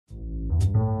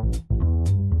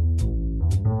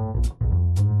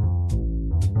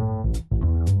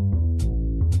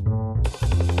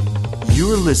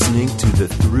are listening to the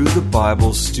Through the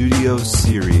Bible Studio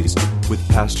series with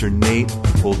Pastor Nate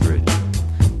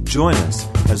Holdridge. Join us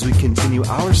as we continue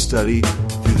our study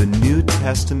through the New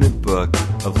Testament book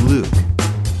of Luke.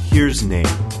 Here's Nate.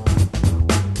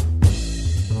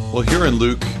 Well, here in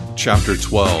Luke chapter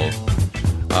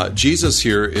 12, Jesus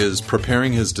here is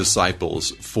preparing his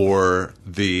disciples for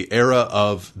the era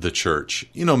of the church.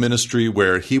 Ministry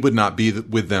where he would not be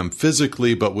with them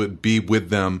physically, but would be with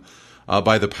them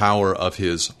by the power of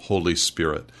his Holy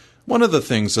Spirit. One of the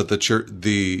things that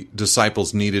the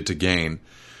disciples needed to gain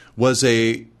was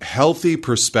a healthy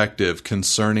perspective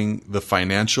concerning the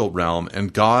financial realm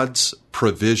and God's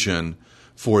provision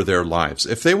for their lives.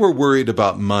 If they were worried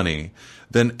about money,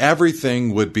 then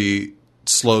everything would be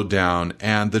slowed down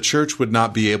and the church would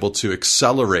not be able to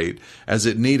accelerate as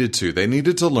it needed to. They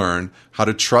needed to learn how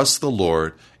to trust the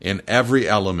Lord in every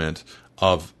element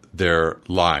of their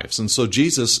lives. And so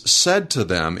Jesus said to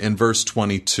them in verse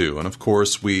 22, and of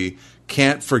course we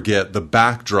can't forget the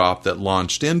backdrop that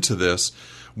launched into this,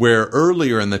 where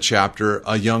earlier in the chapter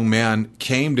a young man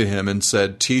came to him and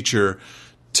said, "Teacher,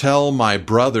 tell my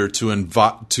brother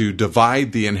to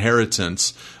divide the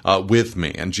inheritance with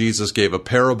me." And Jesus gave a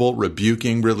parable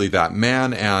rebuking really that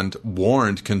man and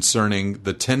warned concerning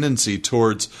the tendency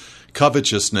towards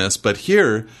covetousness. But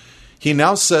here, he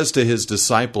now says to his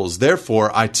disciples,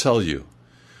 "Therefore, I tell you,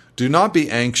 do not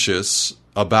be anxious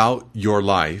about your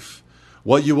life,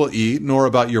 what you will eat, nor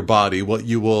about your body, what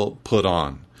you will put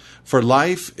on. For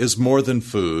life is more than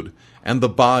food, and the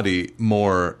body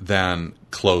more than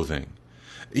clothing."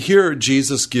 Here,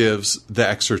 Jesus gives the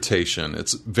exhortation.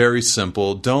 It's very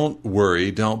simple. Don't worry.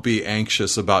 Don't be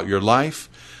anxious about your life,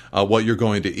 what you're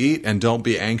going to eat, and don't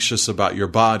be anxious about your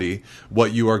body,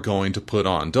 what you are going to put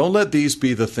on. Don't let these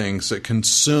be the things that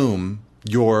consume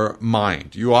your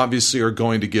mind. You obviously are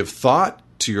going to give thought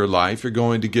to your life. You're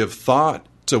going to give thought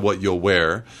to what you'll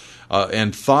wear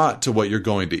and thought to what you're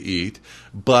going to eat,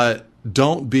 but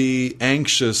don't be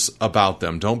anxious about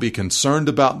them. Don't be concerned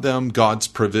about them. God's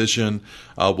provision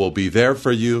will be there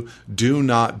for you. Do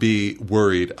not be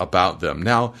worried about them.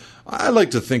 Now, I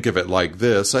like to think of it like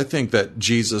this. I think that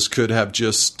Jesus could have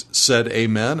just said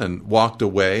amen and walked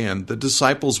away, and the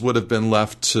disciples would have been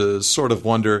left to sort of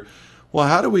wonder, well,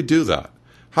 how do we do that?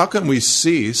 How can we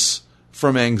cease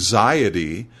from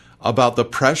anxiety about the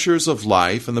pressures of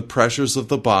life and the pressures of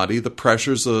the body, the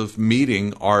pressures of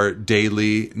meeting our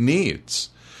daily needs?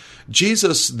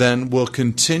 Jesus then will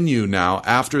continue now,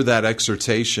 after that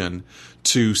exhortation,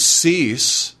 to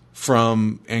cease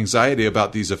from anxiety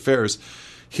about these affairs.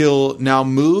 He'll now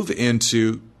move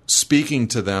into speaking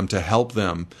to them to help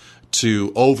them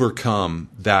to overcome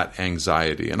that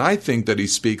anxiety. And I think that he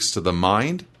speaks to the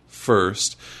mind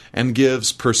first and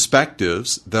gives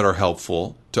perspectives that are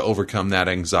helpful to overcome that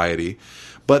anxiety.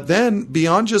 But then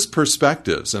beyond just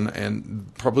perspectives,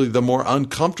 and probably the more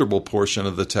uncomfortable portion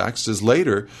of the text is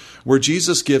later, where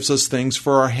Jesus gives us things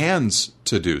for our hands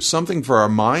to do, something for our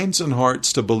minds and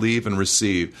hearts to believe and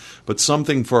receive, but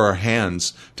something for our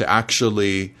hands to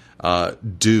actually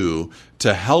do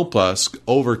to help us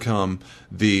overcome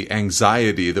the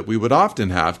anxiety that we would often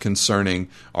have concerning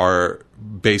our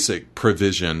basic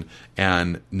provision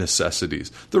and necessities.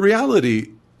 The reality,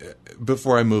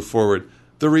 before I move forward,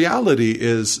 the reality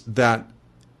is that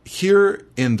here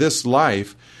in this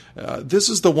life, this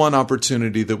is the one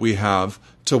opportunity that we have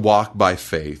to walk by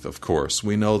faith, of course.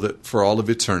 We know that for all of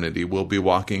eternity, we'll be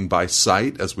walking by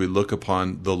sight as we look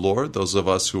upon the Lord, those of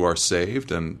us who are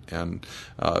saved and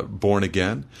born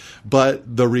again.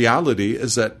 But the reality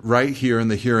is that right here in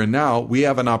the here and now, we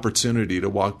have an opportunity to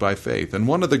walk by faith. And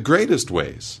one of the greatest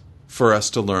ways for us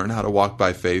to learn how to walk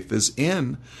by faith is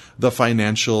in the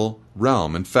financial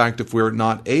realm. In fact, if we're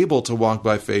not able to walk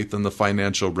by faith in the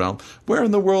financial realm, where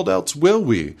in the world else will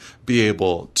we be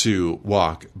able to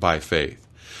walk by faith?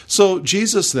 So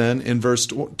Jesus then, in verse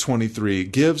 23,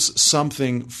 gives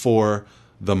something for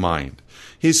the mind.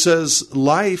 He says,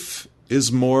 life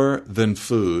is more than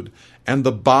food, and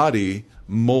the body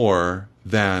more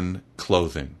than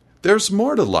clothing. There's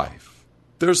more to life.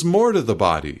 There's more to the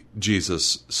body,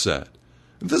 Jesus said.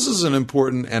 This is an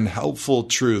important and helpful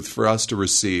truth for us to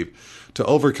receive to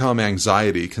overcome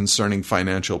anxiety concerning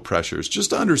financial pressures. Just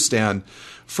to understand,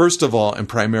 first of all and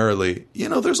primarily,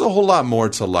 there's a whole lot more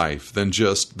to life than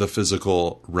just the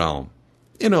physical realm.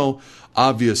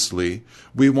 Obviously,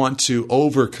 we want to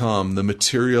overcome the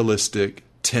materialistic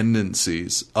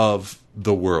tendencies of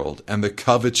the world and the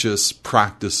covetous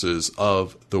practices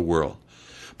of the world.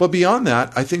 But beyond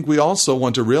that, I think we also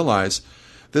want to realize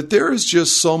that there is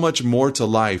just so much more to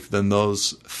life than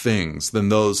those things, than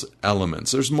those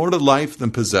elements. There's more to life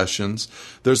than possessions.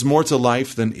 There's more to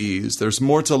life than ease. There's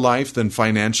more to life than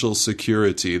financial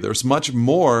security. There's much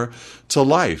more to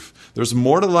life. There's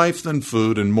more to life than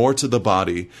food and more to the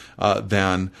body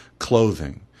than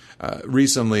clothing.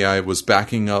 Recently, I was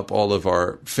backing up all of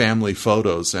our family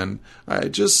photos, and I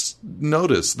just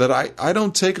noticed that I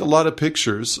don't take a lot of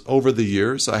pictures over the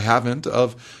years. I haven't,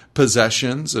 of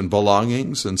possessions and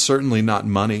belongings, and certainly not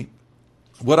money.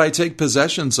 What I take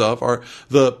possessions of are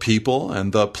the people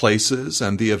and the places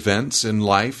and the events in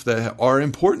life that are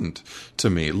important to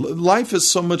me. Life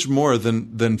is so much more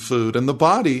than food, and the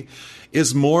body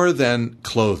is more than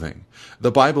clothing.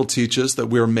 The Bible teaches that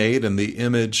we're made in the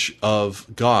image of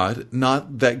God,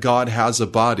 not that God has a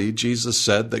body. Jesus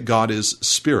said that God is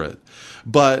spirit.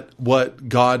 But what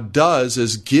God does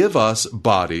is give us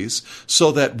bodies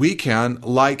so that we can,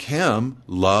 like Him,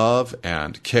 love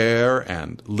and care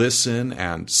and listen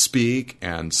and speak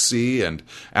and see and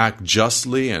act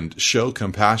justly and show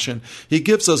compassion. He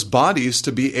gives us bodies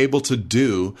to be able to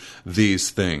do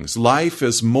these things. Life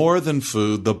is more than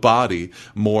food, the body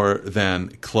more than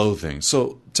clothing.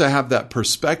 So to have that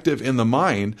perspective in the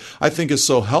mind, I think is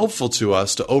so helpful to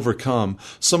us to overcome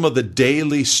some of the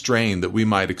daily strain that we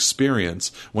might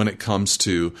experience when it comes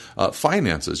to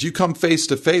finances. You come face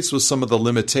to face with some of the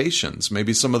limitations,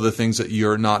 maybe some of the things that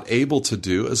you're not able to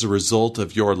do as a result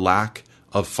of your lack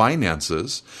of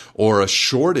finances or a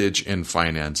shortage in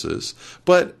finances.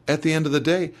 But at the end of the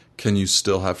day, can you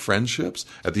still have friendships?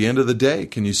 At the end of the day,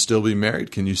 can you still be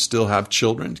married? Can you still have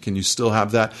children? Can you still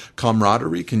have that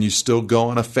camaraderie? Can you still go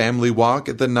on a family walk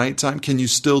at the nighttime? Can you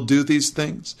still do these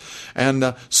things?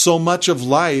 And so much of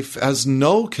life has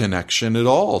no connection at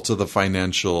all to the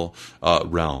financial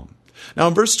realm. Now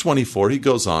in verse 24, he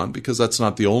goes on, because that's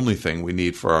not the only thing we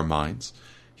need for our minds.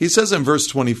 He says in verse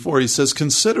 24, he says,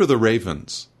 "Consider the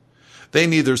ravens. They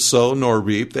neither sow nor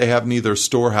reap. They have neither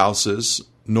storehouses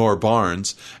nor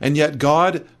barns, and yet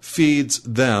God feeds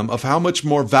them. Of how much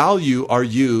more value are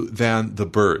you than the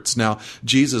birds?" Now,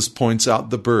 Jesus points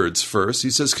out the birds first. He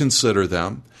says, consider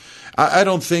them. I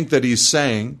don't think that he's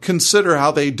saying, consider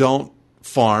how they don't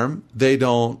farm, they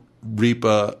don't reap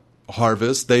a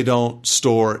harvest, they don't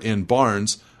store in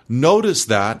barns. Notice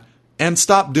that and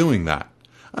stop doing that.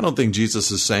 I don't think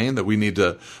Jesus is saying that we need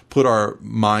to put our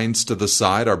minds to the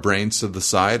side, our brains to the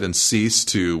side, and cease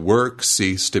to work,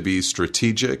 cease to be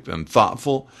strategic and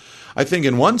thoughtful. I think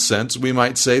in one sense, we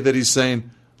might say that he's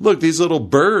saying, look, these little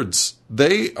birds,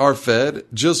 they are fed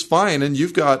just fine, and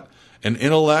you've got an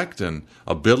intellect and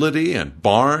ability and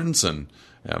barns and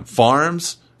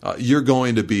farms. You're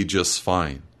going to be just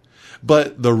fine.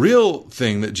 But the real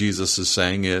thing that Jesus is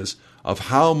saying is, of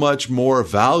how much more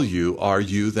value are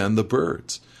you than the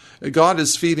birds? God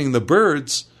is feeding the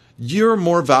birds. You're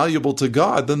more valuable to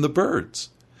God than the birds.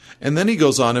 And then he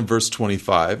goes on in verse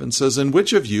 25 and says, "And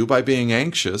which of you, by being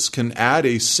anxious, can add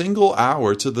a single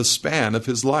hour to the span of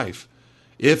his life?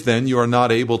 If then you are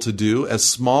not able to do as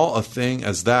small a thing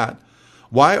as that,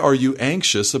 why are you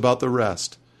anxious about the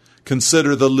rest?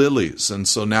 Consider the lilies." And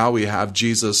so now we have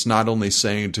Jesus not only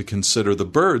saying to consider the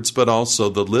birds, but also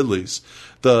the lilies,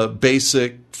 the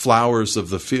basic flowers of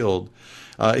the field.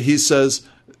 He says,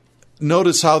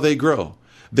 notice how they grow.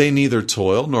 They neither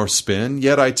toil nor spin,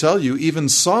 yet I tell you, even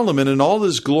Solomon in all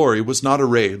his glory was not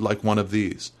arrayed like one of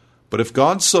these. But if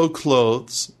God so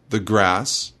clothes the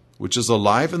grass, which is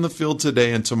alive in the field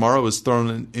today and tomorrow is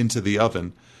thrown into the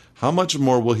oven, how much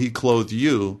more will he clothe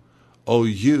you, O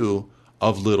you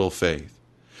of little faith?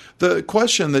 The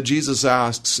question that Jesus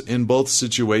asks in both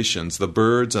situations, the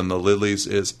birds and the lilies,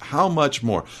 is how much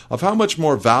more? Of how much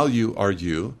more value are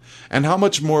you? And how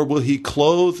much more will he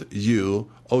clothe you,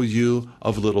 O you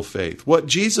of little faith? What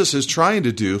Jesus is trying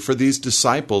to do for these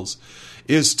disciples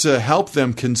is to help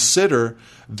them consider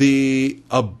the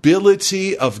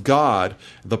ability of God,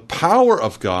 the power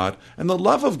of God, and the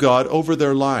love of God over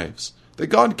their lives. That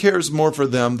God cares more for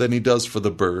them than he does for the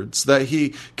birds, that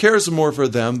he cares more for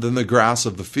them than the grass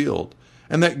of the field,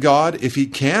 and that God, if he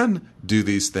can do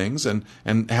these things and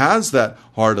has that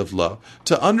heart of love,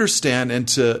 to understand and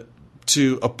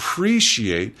to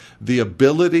appreciate the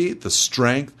ability, the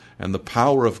strength, and the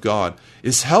power of God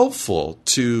is helpful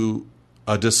to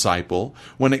a disciple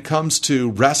when it comes to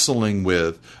wrestling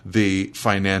with the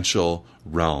financial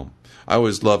realm. I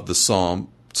always love the Psalm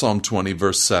 20,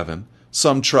 verse 7.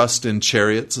 Some trust in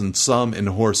chariots and some in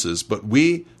horses, but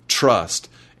we trust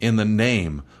in the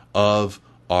name of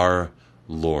our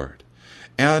Lord.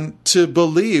 And to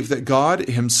believe that God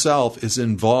himself is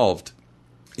involved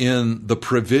in the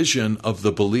provision of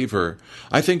the believer,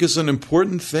 I think is an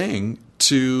important thing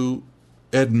to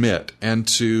admit and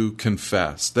to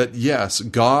confess that, yes,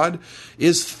 God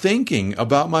is thinking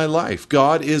about my life.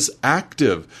 God is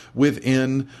active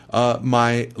within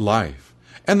my life.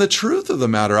 And the truth of the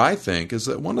matter, I think, is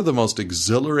that one of the most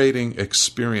exhilarating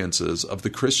experiences of the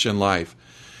Christian life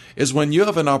is when you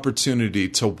have an opportunity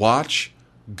to watch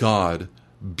God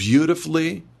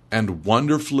beautifully and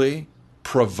wonderfully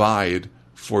provide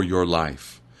for your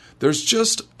life. There's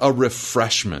just a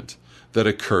refreshment that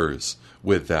occurs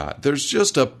with that. There's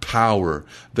just a power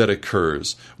that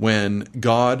occurs when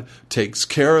God takes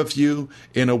care of you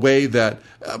in a way that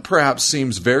perhaps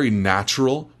seems very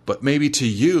natural, but maybe to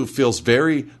you feels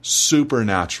very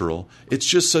supernatural. It's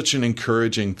just such an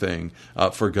encouraging thing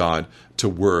for God to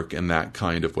work in that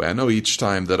kind of way. I know each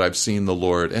time that I've seen the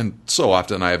Lord, and so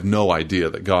often I have no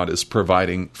idea that God is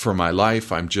providing for my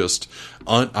life. I'm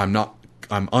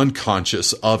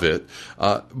unconscious of it.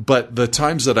 But the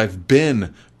times that I've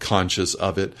been conscious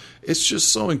of it, it's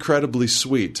just so incredibly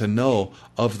sweet to know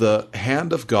of the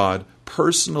hand of God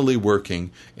personally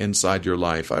working inside your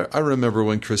life. I remember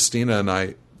when Christina and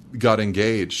I got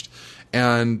engaged,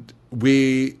 and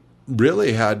we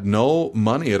really had no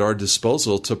money at our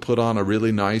disposal to put on a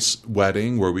really nice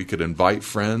wedding where we could invite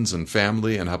friends and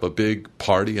family and have a big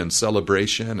party and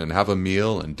celebration and have a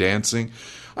meal and dancing.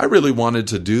 I really wanted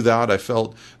to do that. I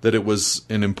felt that it was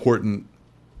an important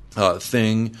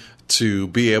thing to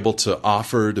be able to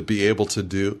offer, to be able to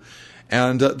do.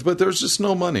 And but there's just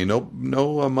no money,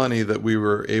 no money that we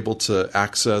were able to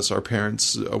access. Our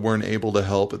parents weren't able to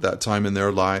help at that time in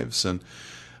their lives. And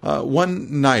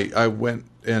one night I went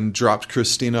and dropped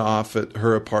Christina off at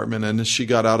her apartment, and as she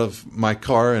got out of my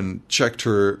car and checked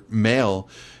her mail,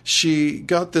 she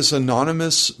got this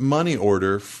anonymous money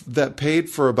order that paid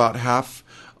for about half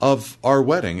of our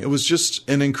wedding. It was just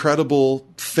an incredible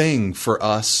thing for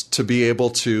us to be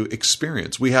able to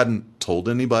experience. We hadn't told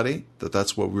anybody that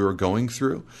that's what we were going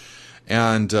through,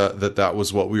 and that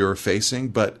was what we were facing,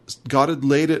 but God had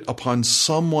laid it upon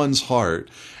someone's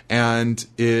heart, and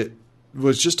it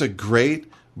was just a great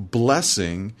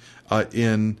blessing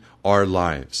in our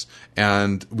lives.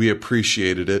 And we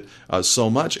appreciated it so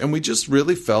much. And we just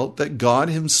really felt that God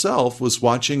himself was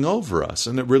watching over us.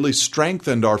 And it really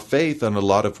strengthened our faith in a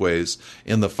lot of ways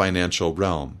in the financial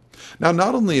realm. Now,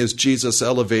 not only is Jesus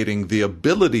elevating the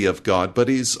ability of God, but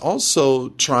he's also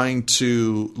trying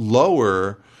to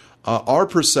lower our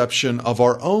perception of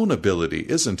our own ability,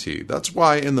 isn't he? That's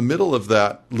why in the middle of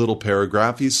that little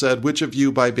paragraph, he said, which of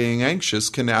you by being anxious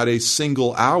can add a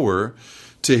single hour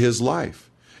to his life?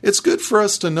 It's good for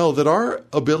us to know that our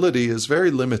ability is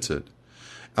very limited.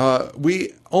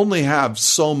 We only have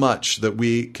so much that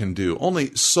we can do,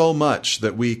 only so much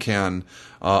that we can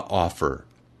offer.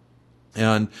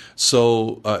 And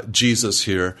so Jesus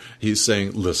here, he's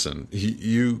saying, listen,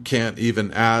 you can't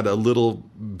even add a little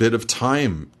bit of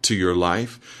time to your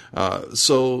life,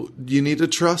 so you need to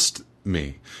trust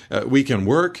me. We can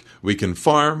work, we can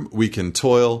farm, we can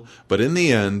toil, but in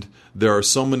the end, there are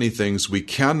so many things we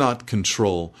cannot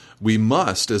control. We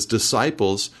must, as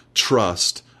disciples,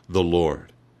 trust the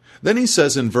Lord. Then he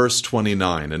says in verse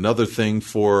 29, another thing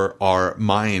for our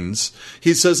minds,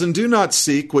 he says, and do not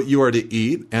seek what you are to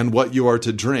eat and what you are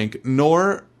to drink,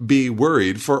 nor be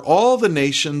worried, for all the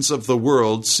nations of the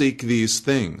world seek these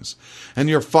things, and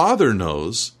your Father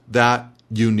knows that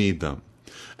you need them.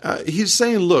 He's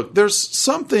saying, look, there's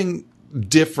something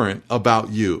different about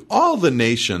you. All the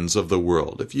nations of the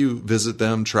world, if you visit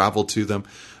them, travel to them,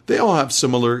 they all have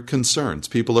similar concerns.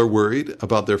 People are worried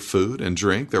about their food and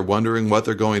drink. They're wondering what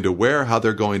they're going to wear, how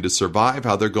they're going to survive,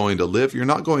 how they're going to live. You're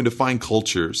not going to find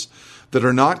cultures that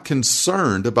are not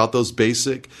concerned about those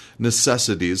basic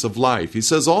necessities of life. He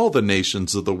says all the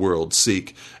nations of the world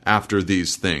seek after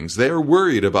these things. They are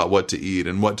worried about what to eat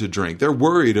and what to drink. They're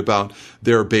worried about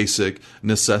their basic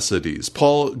necessities.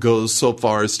 Paul goes so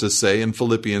far as to say in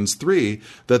Philippians 3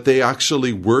 that they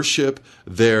actually worship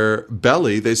their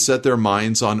belly. They set their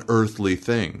minds on earthly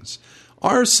things.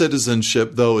 Our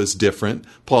citizenship, though, is different,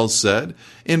 Paul said.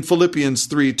 In Philippians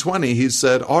 3:20, he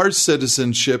said, our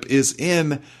citizenship is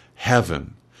in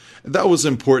heaven. That was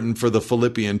important for the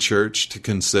Philippian church to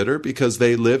consider because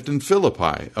they lived in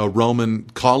Philippi, a Roman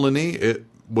colony. It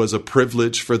was a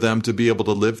privilege for them to be able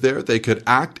to live there. They could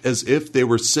act as if they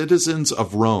were citizens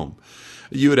of Rome.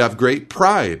 You would have great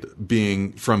pride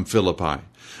being from Philippi.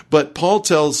 But Paul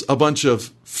tells a bunch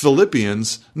of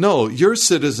Philippians, no, your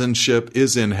citizenship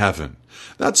is in heaven.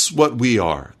 That's what we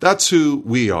are. That's who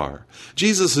we are.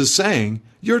 Jesus is saying,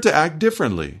 you're to act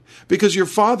differently because your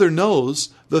Father knows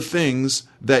the things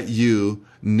that you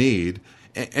need.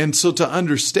 And so to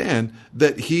understand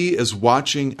that he is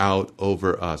watching out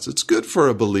over us. It's good for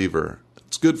a believer.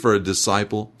 It's good for a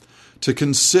disciple to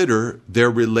consider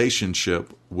their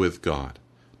relationship with God,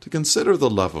 to consider the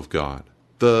love of God,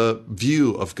 the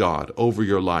view of God over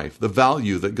your life, the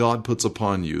value that God puts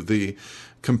upon you, the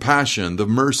compassion, the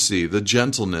mercy, the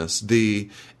gentleness, the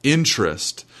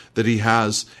interest that He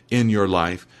has in your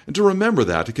life, and to remember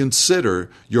that, to consider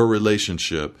your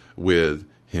relationship with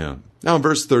Him. Now in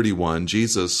verse 31,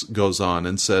 Jesus goes on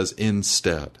and says,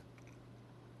 instead.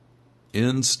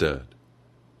 Instead.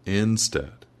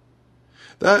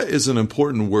 That is an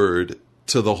important word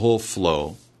to the whole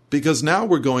flow, because now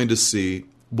we're going to see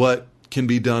what can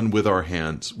be done with our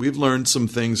hands. We've learned some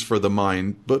things for the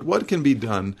mind, but what can be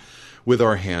done with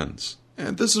our hands?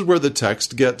 And this is where the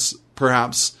text gets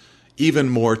perhaps even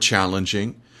more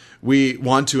challenging. We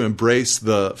want to embrace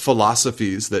the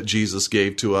philosophies that Jesus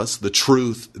gave to us, the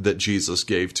truth that Jesus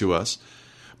gave to us,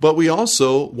 but we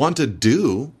also want to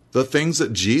do the things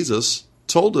that Jesus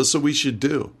told us that we should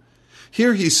do.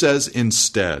 Here he says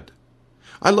instead.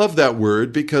 I love that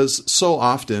word because so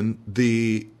often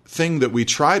the thing that we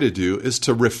try to do is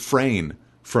to refrain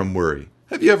from worry.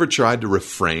 Have you ever tried to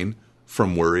refrain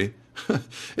from worry?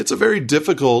 It's a very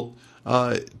difficult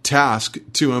task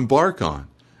to embark on.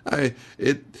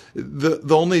 The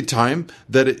only time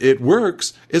that it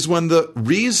works is when the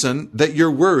reason that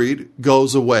you're worried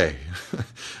goes away,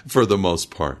 for the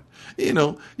most part.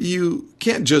 You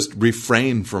can't just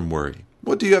refrain from worry.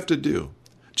 What do you have to do?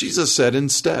 Jesus said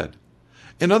instead.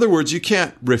 In other words, you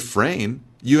can't refrain.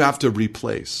 You have to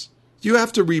replace. You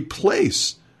have to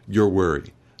replace your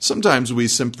worry. Sometimes we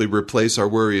simply replace our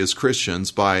worry as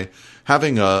Christians by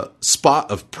having a spot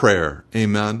of prayer.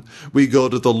 Amen. We go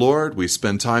to the Lord. We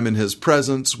spend time in His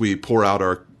presence. We pour out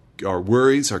our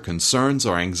worries, our concerns,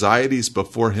 our anxieties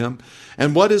before Him.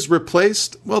 And what is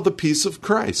replaced? Well, the peace of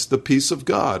Christ, the peace of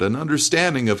God, an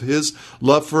understanding of His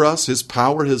love for us, His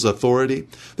power, His authority.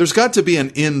 There's got to be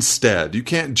an instead. You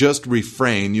can't just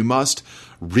refrain. You must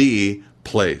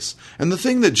replace. And the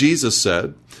thing that Jesus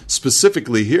said,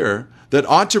 specifically here, that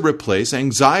ought to replace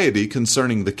anxiety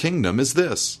concerning the kingdom is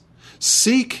this: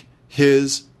 seek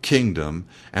His kingdom,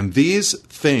 and these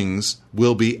things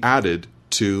will be added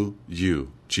to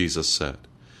you, Jesus said.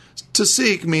 To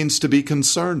seek means to be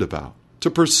concerned about, to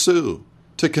pursue,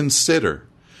 to consider.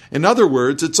 In other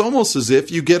words, it's almost as if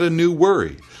you get a new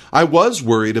worry. I was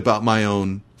worried about my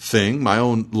own thing, my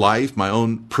own life, my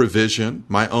own provision,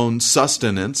 my own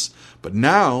sustenance, but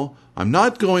now I'm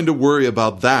not going to worry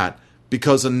about that,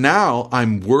 because now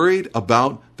I'm worried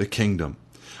about the kingdom.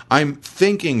 I'm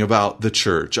thinking about the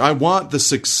church. I want the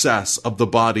success of the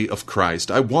body of Christ.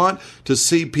 I want to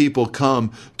see people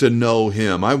come to know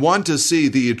Him. I want to see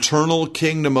the eternal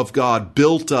kingdom of God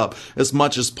built up as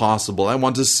much as possible. I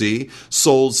want to see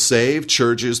souls saved,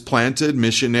 churches planted,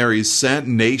 missionaries sent,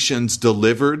 nations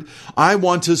delivered. I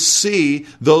want to see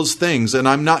those things. And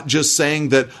I'm not just saying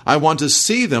that I want to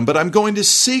see them, but I'm going to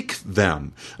seek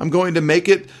them. I'm going to make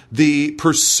it the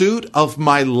pursuit of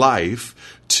my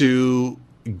life to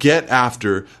get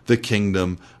after the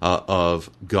kingdom of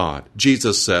God.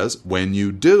 Jesus says, when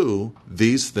you do,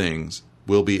 these things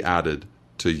will be added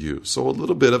to you. So a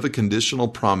little bit of a conditional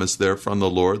promise there from the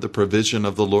Lord, the provision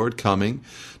of the Lord coming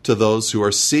to those who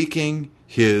are seeking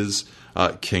His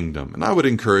kingdom. And I would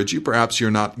encourage you, perhaps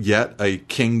you're not yet a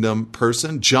kingdom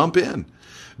person, jump in.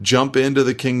 Jump into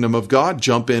the kingdom of God.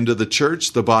 Jump into the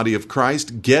church, the body of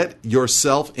Christ. Get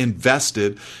yourself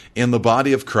invested in the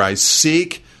body of Christ.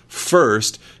 Seek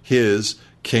first His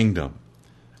kingdom.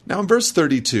 Now in verse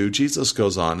 32, Jesus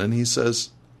goes on and He says,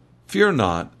 fear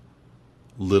not,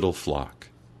 little flock.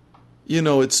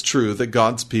 It's true that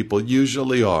God's people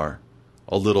usually are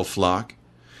a little flock.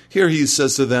 Here He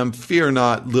says to them, fear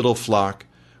not, little flock,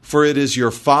 for it is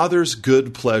your Father's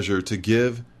good pleasure to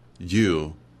give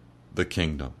you the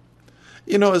kingdom.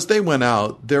 As they went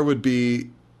out, there would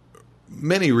be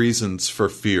many reasons for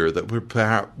fear that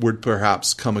would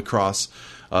perhaps come across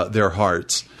their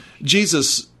hearts.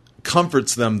 Jesus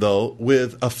comforts them, though,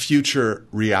 with a future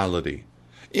reality.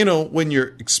 When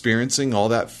you're experiencing all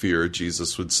that fear,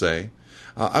 Jesus would say,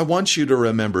 I want you to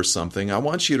remember something. I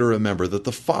want you to remember that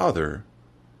the Father,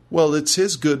 it's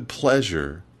His good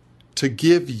pleasure to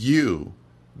give you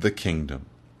the kingdom.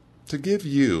 To give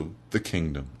you the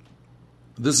kingdom.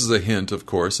 This is a hint, of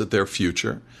course, at their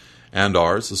future and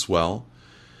ours as well.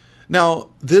 Now,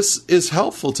 this is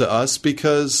helpful to us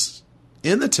because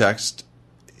in the text,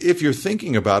 if you're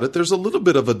thinking about it, there's a little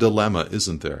bit of a dilemma,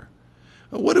 isn't there?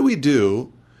 What do we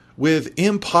do with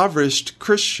impoverished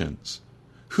Christians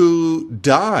who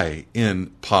die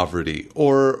in poverty,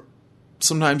 or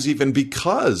sometimes even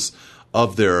because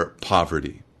of their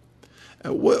poverty?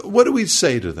 What do we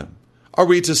say to them? Are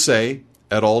we to say,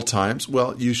 at all times?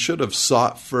 Well, you should have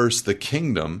sought first the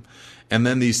kingdom, and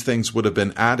then these things would have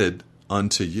been added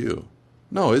unto you.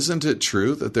 No, isn't it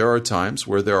true that there are times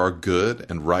where there are good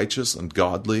and righteous and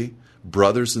godly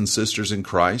brothers and sisters in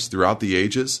Christ throughout the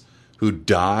ages who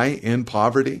die in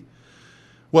poverty?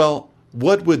 Well,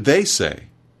 what would they say?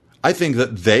 I think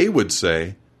that they would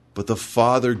say, but the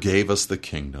Father gave us the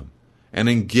kingdom. And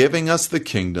in giving us the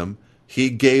kingdom, He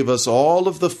gave us all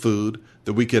of the food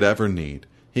that we could ever need.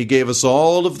 He gave us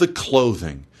all of the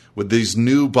clothing with these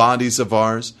new bodies of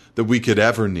ours that we could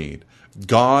ever need.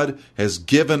 God has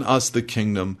given us the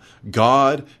kingdom.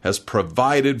 God has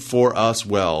provided for us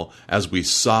well as we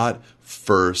sought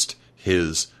first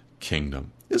His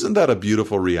kingdom. Isn't that a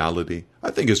beautiful reality? I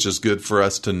think it's just good for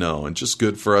us to know and just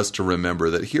good for us to remember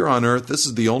that here on earth, this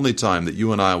is the only time that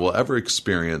you and I will ever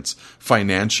experience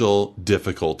financial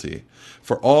difficulty.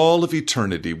 For all of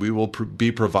eternity, we will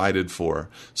be provided for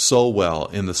so well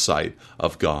in the sight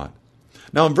of God.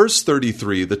 Now, in verse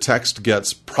 33, the text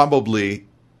gets probably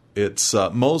its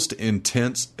most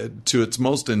intense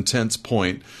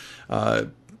point,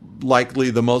 likely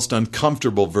the most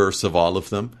uncomfortable verse of all of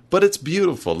them, but it's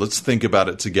beautiful. Let's think about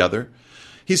it together.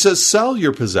 He says, "Sell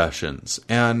your possessions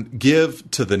and give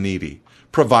to the needy.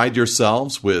 Provide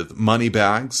yourselves with money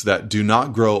bags that do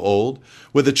not grow old,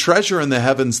 with a treasure in the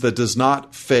heavens that does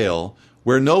not fail,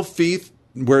 where no thief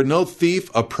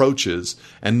approaches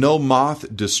and no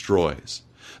moth destroys."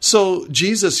 So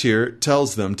Jesus here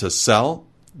tells them to sell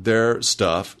their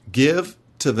stuff, give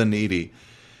to the needy.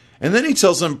 And then he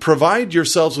tells them, provide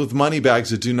yourselves with money bags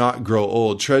that do not grow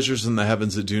old, treasures in the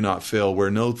heavens that do not fail,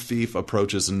 where no thief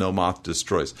approaches and no moth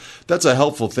destroys. That's a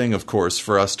helpful thing, of course,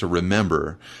 for us to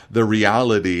remember the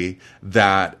reality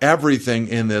that everything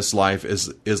in this life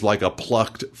is like a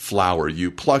plucked flower. You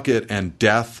pluck it and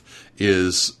death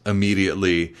is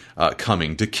immediately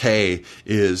coming. Decay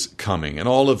is coming. And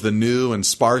all of the new and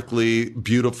sparkly,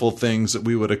 beautiful things that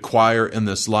we would acquire in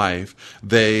this life,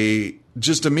 they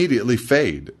just immediately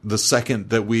fade the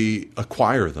second that we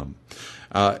acquire them.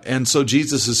 And so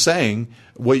Jesus is saying,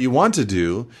 what you want to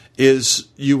do is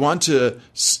you want to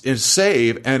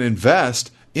save and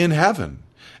invest in heaven.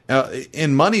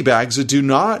 In money bags that do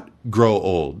not grow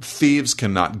old. Thieves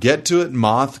cannot get to it.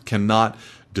 Moth cannot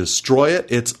destroy it.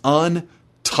 It's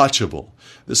untouchable.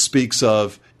 This speaks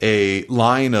of a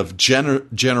line of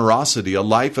generosity, a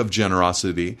life of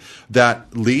generosity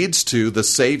that leads to the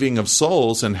saving of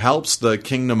souls and helps the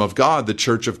kingdom of God, the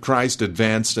Church of Christ,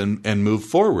 advance and move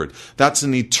forward. That's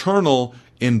an eternal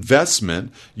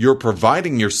investment. You're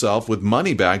providing yourself with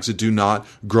money bags that do not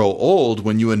grow old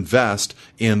when you invest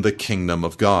in the kingdom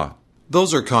of God.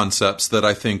 Those are concepts that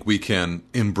I think we can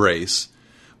embrace.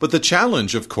 But the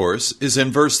challenge, of course, is in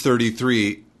verse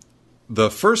 33, the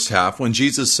first half, when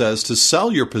Jesus says to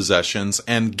sell your possessions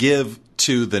and give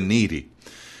to the needy.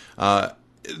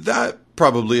 That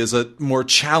probably is a more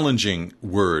challenging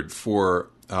word for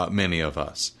many of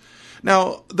us.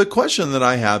 Now, the question that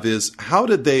I have is, how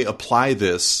did they apply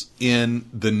this in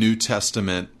the New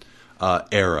Testament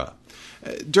era?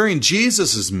 During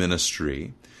Jesus'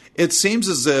 ministry, it seems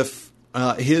as if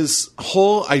his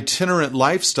whole itinerant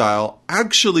lifestyle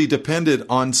actually depended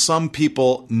on some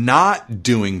people not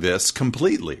doing this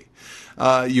completely.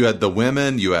 You had the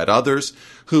women, you had others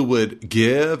who would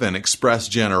give and express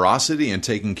generosity in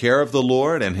taking care of the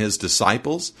Lord and His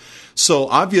disciples. So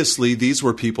obviously these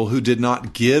were people who did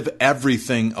not give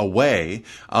everything away,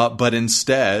 but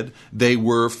instead they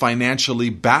were financially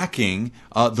backing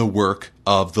the work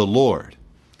of the Lord.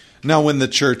 Now, when the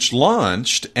church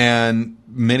launched and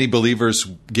many believers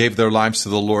gave their lives to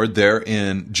the Lord there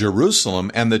in Jerusalem,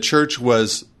 and the church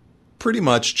was pretty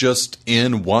much just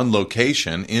in one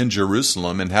location in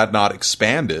Jerusalem and had not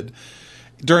expanded,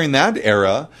 during that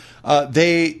era,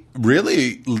 they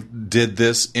really did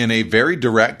this in a very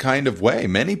direct kind of way.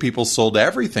 Many people sold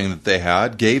everything that they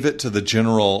had, gave it to the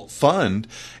general fund,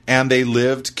 and they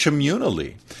lived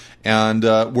communally. And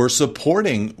were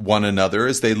supporting one another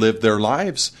as they lived their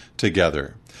lives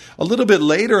together. A little bit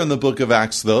later in the book of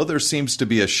Acts, though, there seems to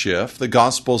be a shift. The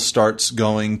gospel starts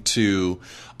going to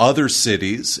other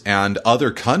cities and other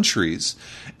countries,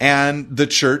 and the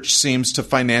church seems to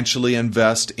financially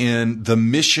invest in the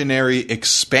missionary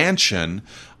expansion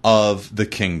of the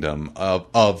kingdom,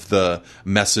 of the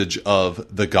message of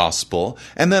the gospel.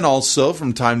 And then also,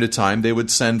 from time to time, they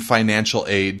would send financial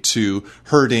aid to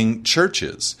hurting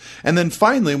churches. And then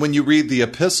finally, when you read the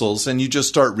epistles and you just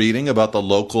start reading about the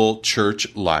local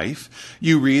church life,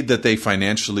 you read that they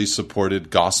financially supported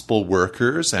gospel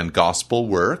workers and gospel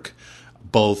work.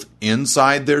 both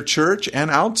inside their church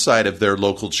and outside of their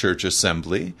local church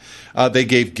assembly. They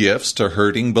gave gifts to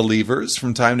hurting believers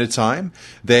from time to time.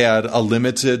 They had a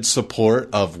limited support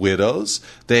of widows.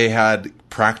 They had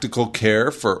practical care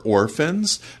for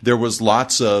orphans. There was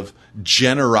lots of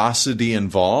generosity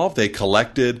involved. They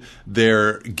collected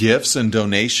their gifts and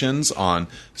donations on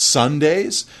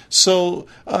Sundays. So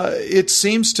it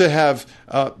seems to have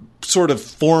sort of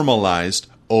formalized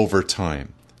over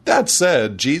time. That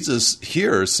said, Jesus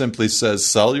here simply says,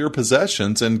 sell your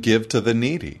possessions and give to the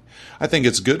needy. I think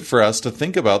it's good for us to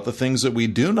think about the things that we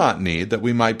do not need, that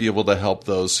we might be able to help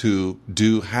those who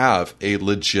do have a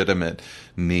legitimate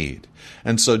need.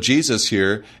 And so Jesus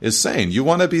here is saying, you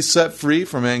want to be set free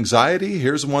from anxiety?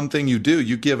 Here's one thing you do.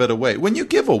 You give it away. When you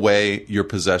give away your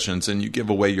possessions and you give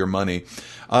away your money,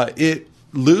 it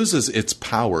loses its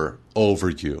power over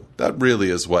you. That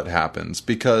really is what happens,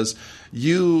 because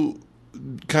you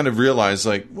kind of realize,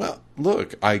 like, well,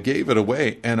 look, I gave it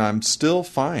away and I'm still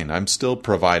fine. I'm still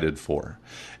provided for.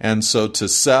 And so to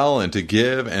sell and to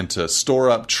give and to store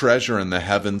up treasure in the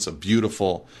heavens, a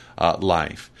beautiful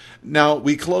life. Now,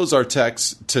 we close our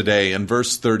text today in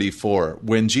verse 34,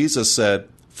 when Jesus said,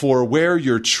 for where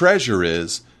your treasure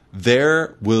is,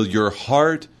 there will your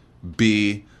heart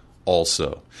be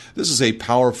also. This is a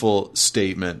powerful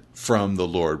statement from the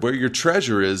Lord. Where your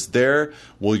treasure is, there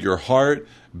will your heart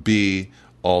be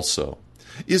also.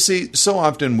 You see, so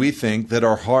often we think that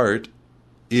our heart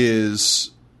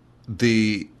is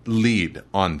the lead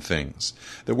on things.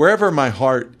 That wherever my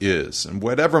heart is and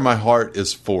whatever my heart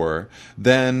is for,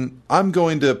 then I'm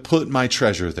going to put my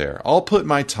treasure there. I'll put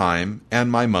my time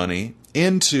and my money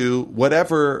into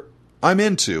whatever I'm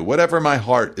into, whatever my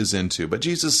heart is into. But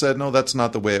Jesus said, no, that's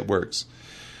not the way it works.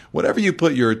 Whatever you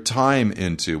put your time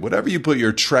into, whatever you put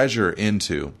your treasure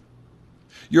into,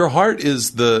 your heart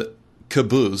is the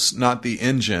caboose, not the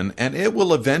engine, and it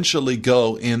will eventually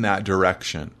go in that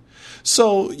direction.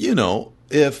 So,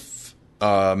 if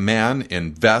a man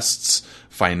invests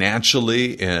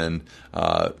financially in,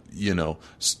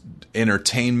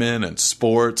 entertainment and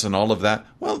sports and all of that,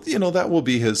 well, that will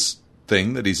be his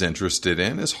thing that he's interested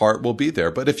in. His heart will be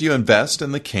there. But if you invest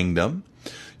in the kingdom,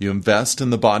 you invest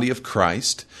in the body of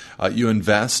Christ, you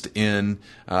invest in,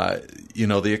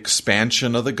 the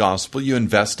expansion of the gospel, you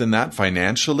invest in that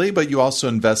financially, but you also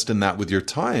invest in that with your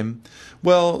time,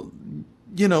 well,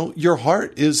 your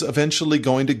heart is eventually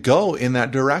going to go in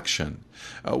that direction.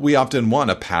 We often want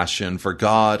a passion for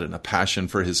God and a passion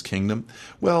for His kingdom.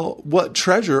 Well, what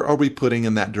treasure are we putting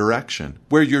in that direction?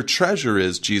 Where your treasure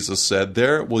is, Jesus said,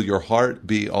 there will your heart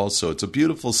be also. It's a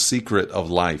beautiful secret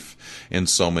of life in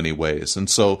so many ways. And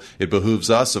so it behooves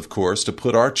us, of course, to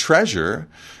put our treasure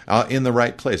in the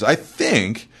right place. I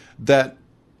think that,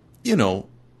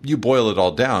 you boil it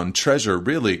all down, treasure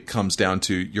really comes down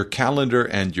to your calendar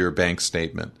and your bank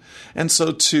statement. And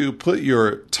so to put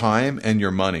your time and your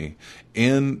money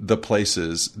in the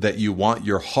places that you want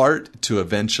your heart to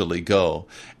eventually go.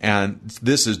 And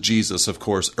this is Jesus, of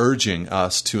course, urging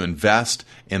us to invest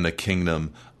in the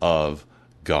kingdom of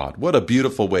God. What a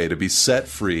beautiful way to be set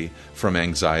free from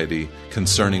anxiety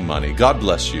concerning money. God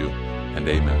bless you, and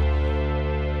amen.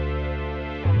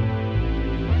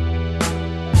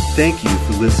 Thank you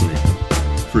for listening.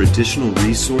 For additional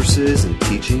resources and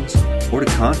teachings, or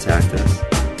to contact us,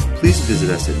 please visit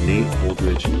us at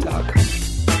nateholdridge.com.